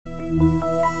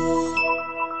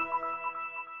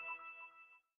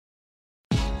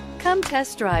Come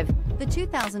test drive the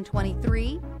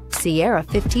 2023 Sierra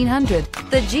 1500.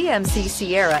 The GMC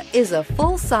Sierra is a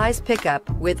full-size pickup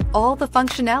with all the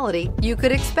functionality you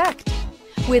could expect.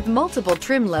 With multiple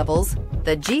trim levels,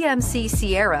 the GMC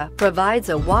Sierra provides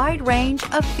a wide range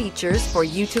of features for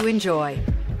you to enjoy.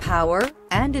 Power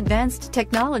and advanced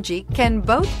technology can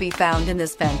both be found in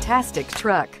this fantastic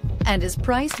truck and is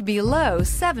priced below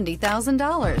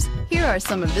 $70,000. Here are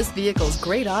some of this vehicle's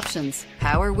great options: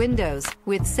 power windows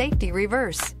with safety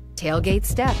reverse, tailgate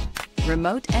step,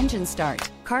 remote engine start,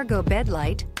 cargo bed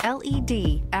light,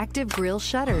 LED, active grille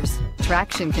shutters,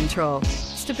 traction control,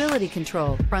 stability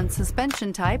control, front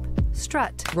suspension type,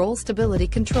 strut, roll stability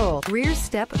control, rear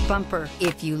step bumper.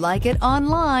 If you like it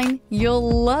online,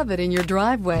 you'll love it in your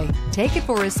driveway. Take it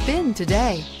for a spin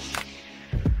today.